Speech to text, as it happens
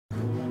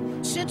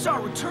Since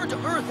our return to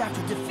Earth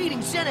after defeating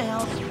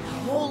Xenahel, a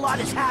whole lot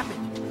has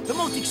happened. The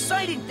most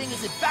exciting thing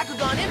is that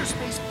Bakugan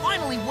Interspace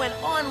finally went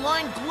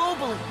online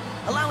globally,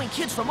 allowing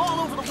kids from all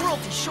over the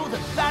world to show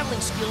their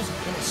battling skills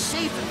in a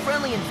safe and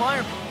friendly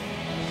environment.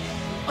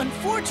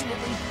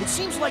 Unfortunately, it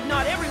seems like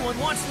not everyone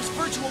wants this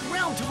virtual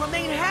realm to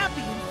remain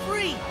happy and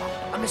free.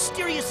 A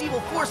mysterious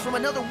evil force from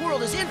another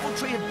world has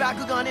infiltrated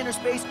Bakugan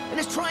Interspace and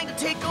is trying to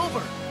take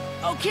over.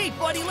 Okay,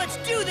 buddy, let's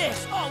do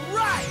this! All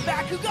right,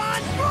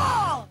 Bakugan,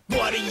 brawl!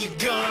 What are you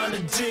gonna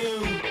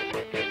do?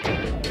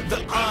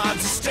 The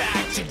odds are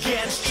stacked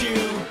against you.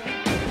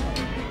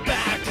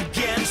 Back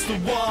against the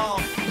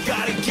wall,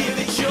 gotta give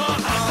it your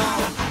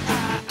all.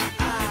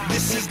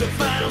 This is the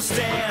final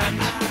stand.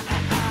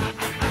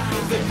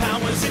 The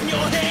power's in your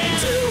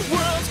hand. Two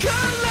worlds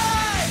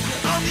collide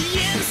on the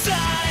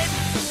inside.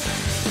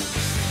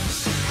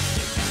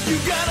 You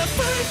gotta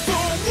fight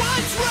for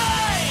what's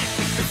right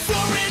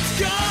before it's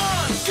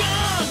gone,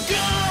 gone,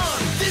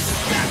 gone. This is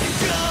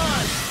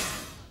Bakugan.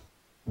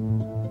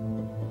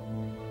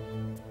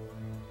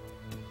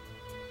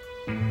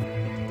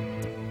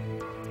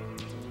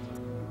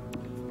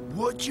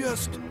 What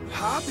just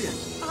happened?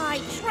 I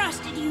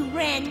trusted you,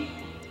 Ren.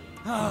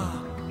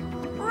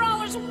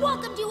 Brawlers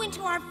welcomed you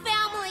into our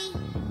family.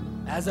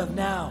 As of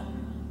now,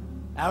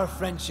 our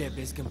friendship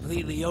is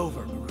completely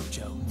over,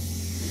 Marucho.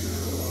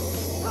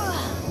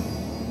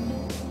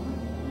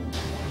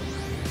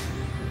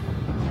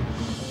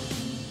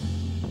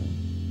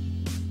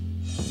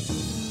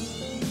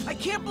 I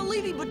can't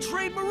believe he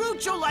betrayed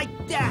Marucho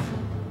like that!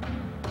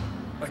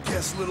 I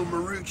guess little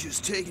Marucho's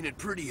taking it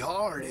pretty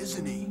hard,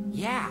 isn't he?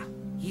 Yeah,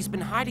 he's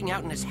been hiding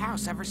out in his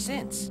house ever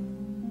since.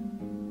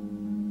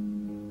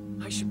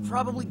 I should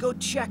probably go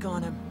check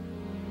on him.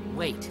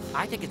 Wait,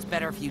 I think it's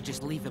better if you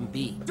just leave him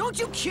be. Don't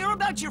you care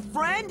about your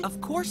friend? Of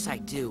course I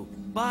do,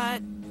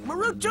 but...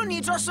 Marucho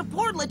needs our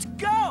support, let's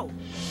go!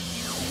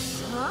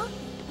 Huh?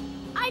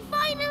 I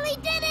finally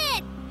did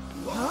it!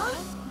 Huh?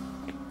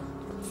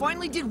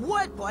 Finally did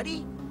what,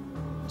 buddy?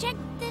 Check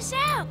this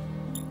out.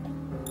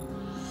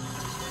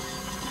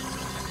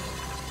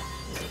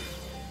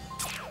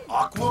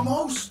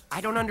 Aquamos?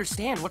 I don't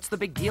understand. What's the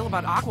big deal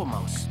about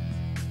Aquamos?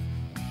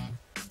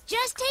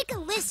 Just take a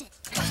listen.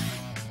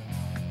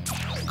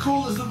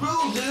 Cool as the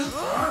rule, dude.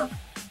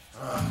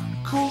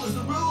 Cool as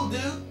the rule,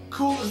 dude.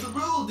 Cool as the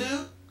rule,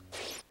 dude.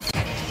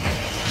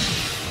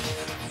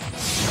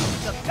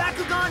 The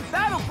Bakugan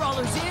Battle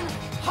Brawler's in!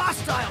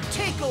 Hostile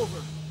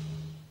Takeover!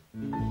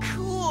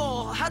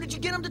 Cool! How did you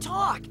get him to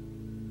talk?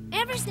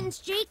 Ever since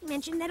Jake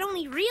mentioned that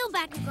only real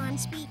Bakugan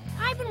speak,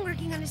 I've been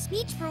working on a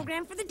speech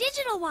program for the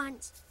digital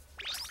ones.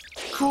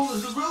 Cool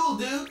as the rule,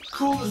 dude.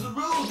 Cool as the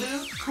rule,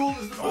 dude. Cool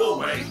as the rule.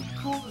 wait.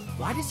 Cool as the...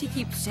 Why does he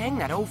keep saying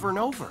that over and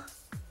over?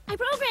 I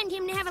programmed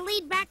him to have a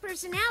laid-back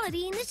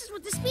personality, and this is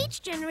what the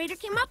speech generator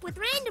came up with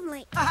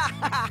randomly.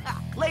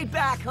 Laid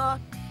back, huh?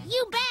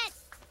 You bet!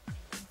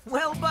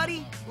 Well,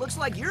 buddy, looks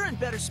like you're in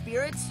better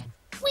spirits.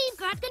 We've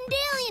got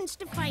Gundalians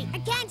to fight. I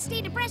can't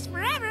stay depressed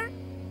forever.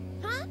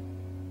 Huh?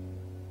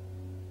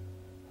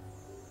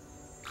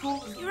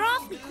 Cool as the You're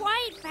awfully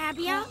quiet,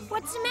 Fabio.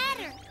 What's the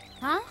matter?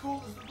 Huh?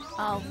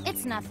 Oh,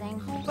 it's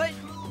nothing. But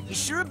you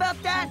sure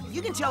about that?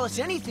 You can tell us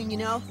anything, you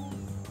know.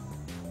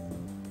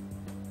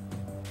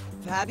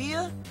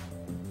 Fabia?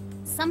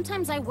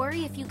 Sometimes I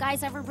worry if you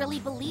guys ever really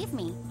believe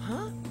me.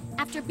 Huh?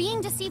 After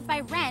being deceived by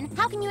Ren,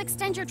 how can you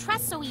extend your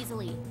trust so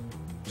easily?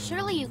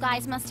 Surely you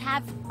guys must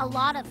have a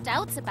lot of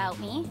doubts about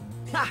me.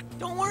 Ha!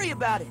 Don't worry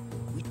about it.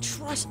 We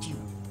trust you.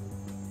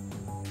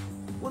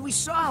 When we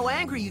saw how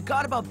angry you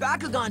got about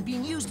Bakugan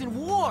being used in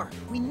war,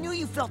 we knew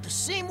you felt the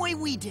same way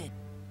we did.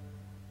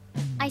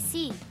 I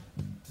see.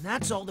 And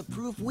that's all the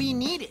proof we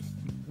needed.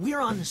 We're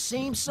on the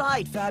same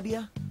side,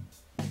 Fabia.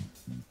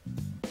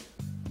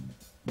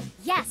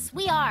 Yes,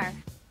 we are.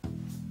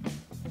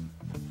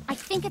 I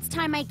think it's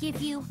time I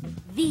give you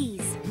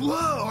these.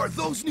 Whoa, are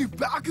those new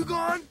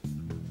Bakugan?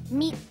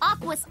 Meet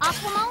Aquas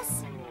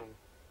Aquamos,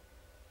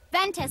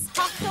 Ventus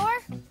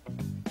Hoctor,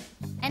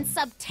 and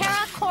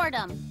Subterra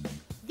Cordum.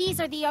 These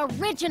are the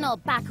original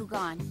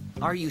Bakugan.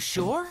 Are you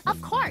sure? Of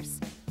course.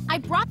 I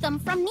brought them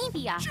from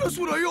Nevia. Just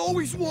what I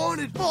always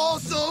wanted!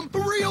 Awesome! A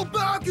real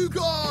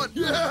Bakugan!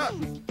 Yeah!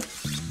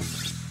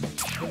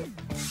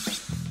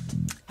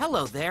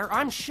 Hello there,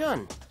 I'm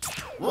Shun.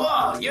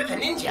 Whoa, you're the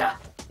ninja?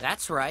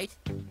 That's right.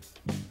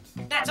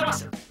 That's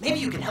awesome. Maybe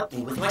you can help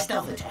me with my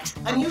stealth attacks.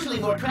 I'm usually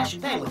more crash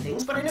and bang with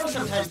things, but I know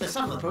sometimes the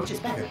subtle approach is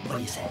better. What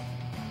do you say?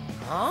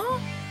 Huh?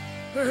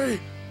 Hey,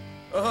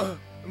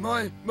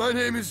 my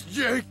name is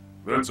Jake.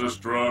 That's a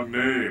strong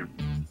name.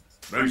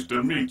 Nice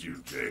to meet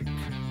you, Jake.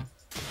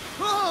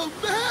 Oh,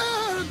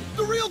 man!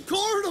 The real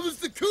Cordum is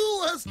the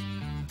coolest!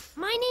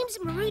 My name's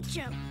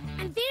Marucho.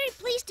 I'm very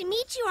pleased to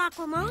meet you,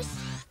 Aquamos.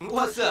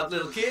 What's up,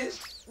 little kid?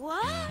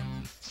 What?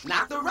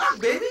 Knock the rock,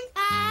 baby.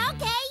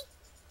 Okay.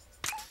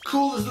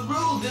 Cool as the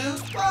rule, dude.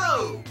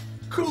 Whoa!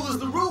 Cool as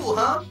the rule,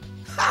 huh?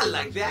 I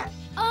like that.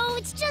 Oh,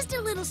 it's just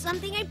a little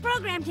something I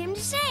programmed him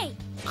to say.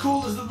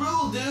 Cool is the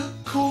rule, dude.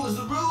 Cool is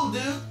the rule,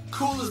 dude.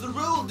 Cool is the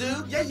rule,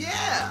 dude.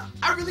 Yeah.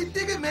 I really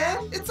dig it,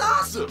 man. It's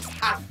awesome.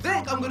 I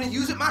think I'm gonna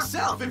use it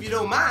myself, if you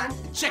don't mind.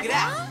 Check it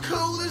out.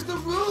 Cool is the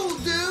rule,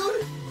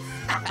 dude.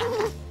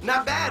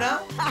 Not bad,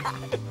 huh?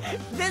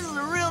 This is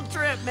a real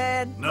trip,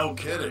 man. No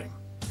kidding.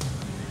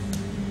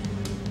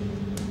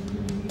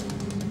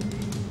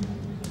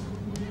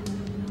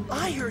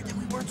 I heard that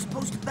we weren't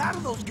supposed to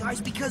battle those guys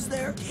because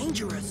they're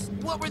dangerous.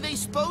 What were they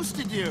supposed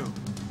to do?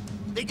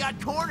 They got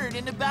cornered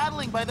into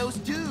battling by those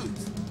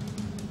dudes.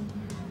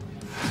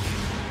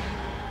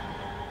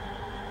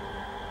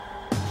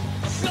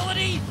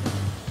 Ability,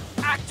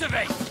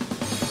 activate!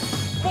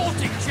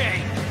 Bolting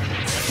chain!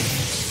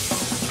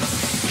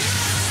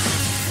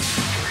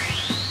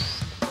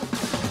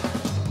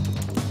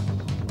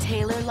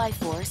 Taylor Life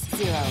Force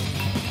 0.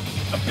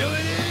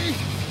 Ability,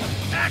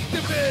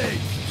 activate!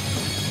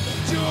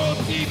 Jewel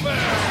Keeper!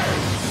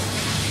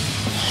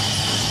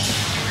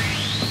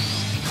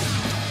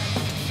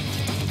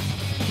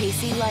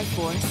 Casey Life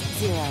Force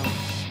 0.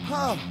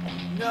 Oh,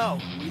 no,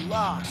 we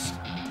lost.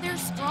 They're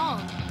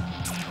strong.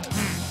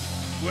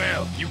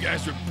 Well, you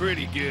guys were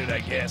pretty good,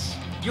 I guess.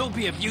 You'll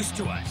be of use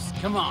to us.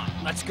 Come on,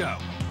 let's go.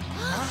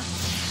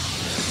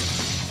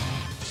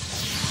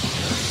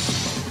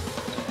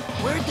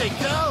 Where'd they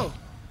go?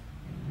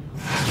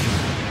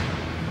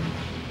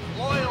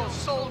 Loyal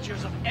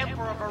soldiers of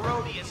Emperor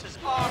Barodius'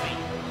 army,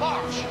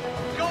 march!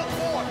 Go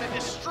forth and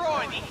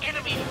destroy the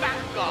enemy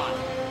Bakugan!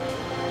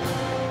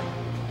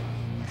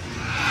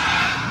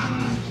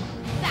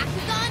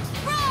 Bakugan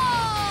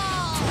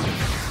Brawl!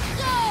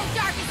 Go,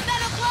 Darkest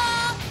Metal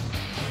Claw!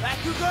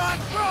 Bakugan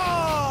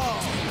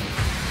Brawl!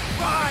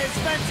 Rise,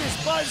 Ventus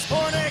Buzz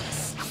Hornix!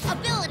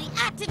 Ability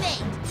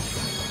activate!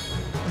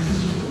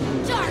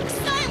 Dark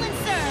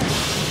Silencer!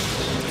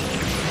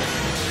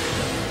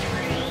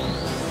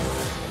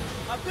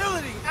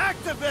 Ability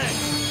activate!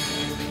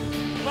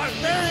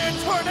 Barbarian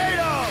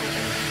Tornado!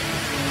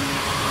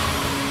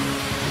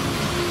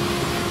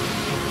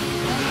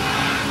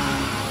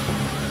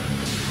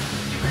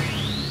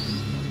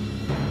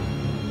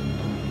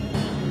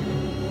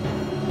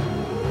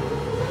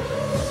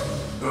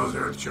 Those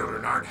Earth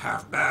children aren't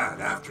half bad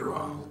after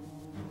all.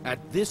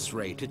 At this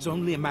rate, it's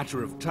only a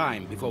matter of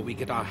time before we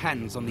get our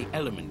hands on the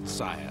elements,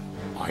 sire.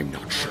 I'm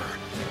not sure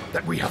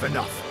that we have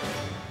enough.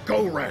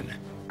 Go, Ren,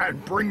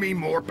 and bring me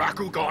more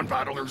Bakugan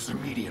battlers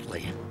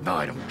immediately.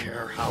 I don't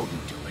care how you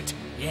do it.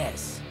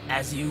 Yes,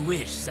 as you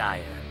wish,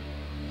 sire.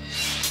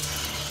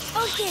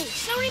 Okay,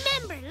 so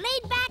remember,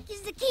 laid back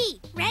is the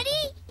key. Ready?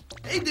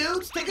 Hey,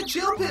 dudes, take a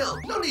chill pill.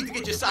 No need to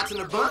get your socks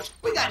in a bunch.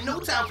 We got no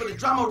time for the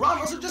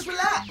drama-rama, so just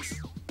relax.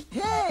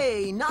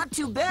 Hey, not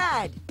too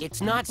bad. It's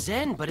not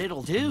Zen, but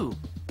it'll do.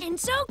 And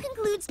so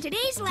concludes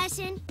today's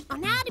lesson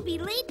on how to be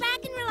laid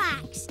back and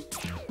relaxed.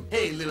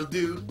 Hey, little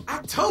dude, I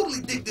totally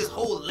dig this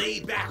whole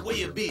laid-back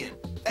way of being.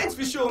 Thanks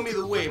for showing me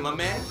the way, my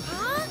man.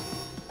 Huh?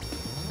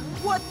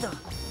 What the?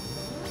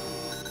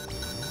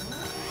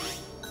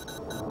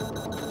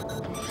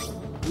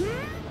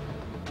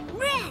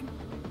 Ren!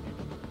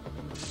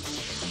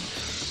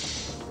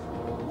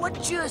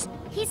 What just...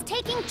 He's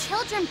taking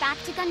children back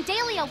to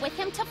Gundalia with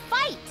him to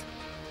fight!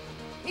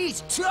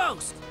 He's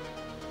toast!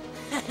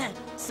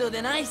 So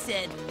then I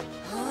said,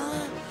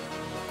 huh?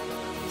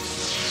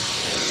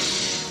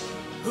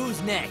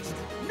 Who's next?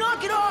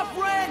 Knock it off,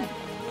 Ren!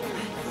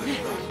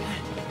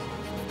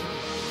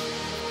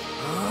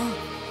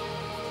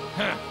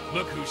 Huh,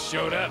 look who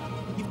showed up.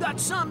 You've got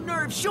some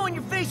nerve showing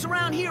your face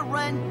around here,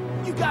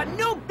 Ren. You got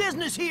no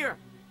business here.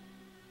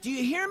 Do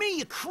you hear me,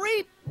 you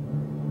creep?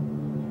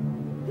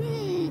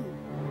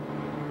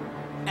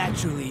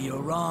 Actually,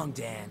 you're wrong,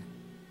 Dan.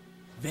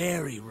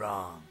 Very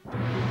wrong.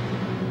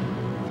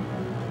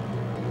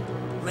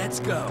 Let's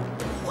go.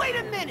 Wait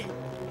a minute!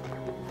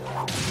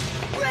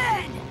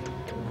 Ren!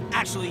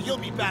 Actually, you'll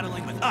be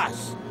battling with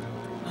us.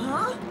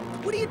 Huh?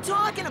 What are you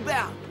talking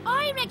about?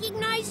 I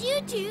recognize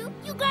you two.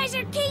 You guys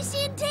are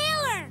Casey and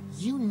Taylor.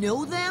 You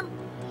know them?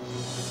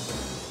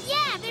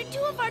 Yeah, they're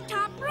two of our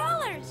top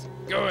brawlers.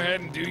 Go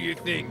ahead and do your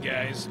thing,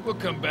 guys. We'll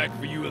come back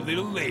for you a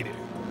little later.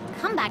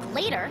 Come back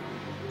later?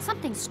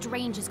 Something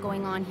strange is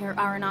going on here,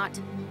 are not?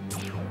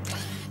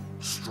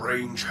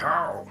 Strange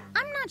how?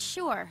 I'm not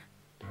sure.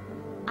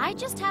 I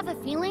just have a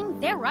feeling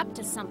they're up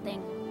to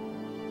something.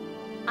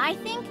 I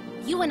think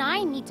you and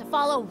I need to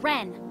follow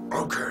Ren.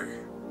 Okay.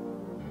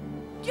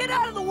 Get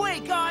out of the way,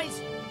 guys!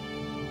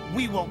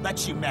 We won't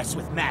let you mess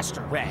with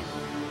Master Ren.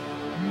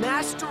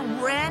 Master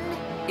Ren?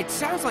 It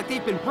sounds like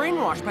they've been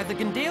brainwashed by the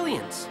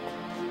Gundalians.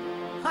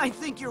 I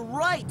think you're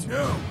right.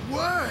 No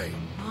way!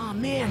 Oh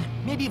man,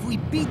 maybe if we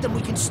beat them,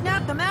 we can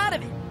snap them out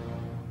of it.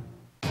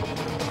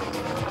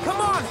 Come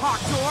on,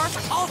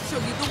 Hawkdoor! I'll show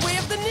you the way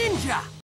of the ninja!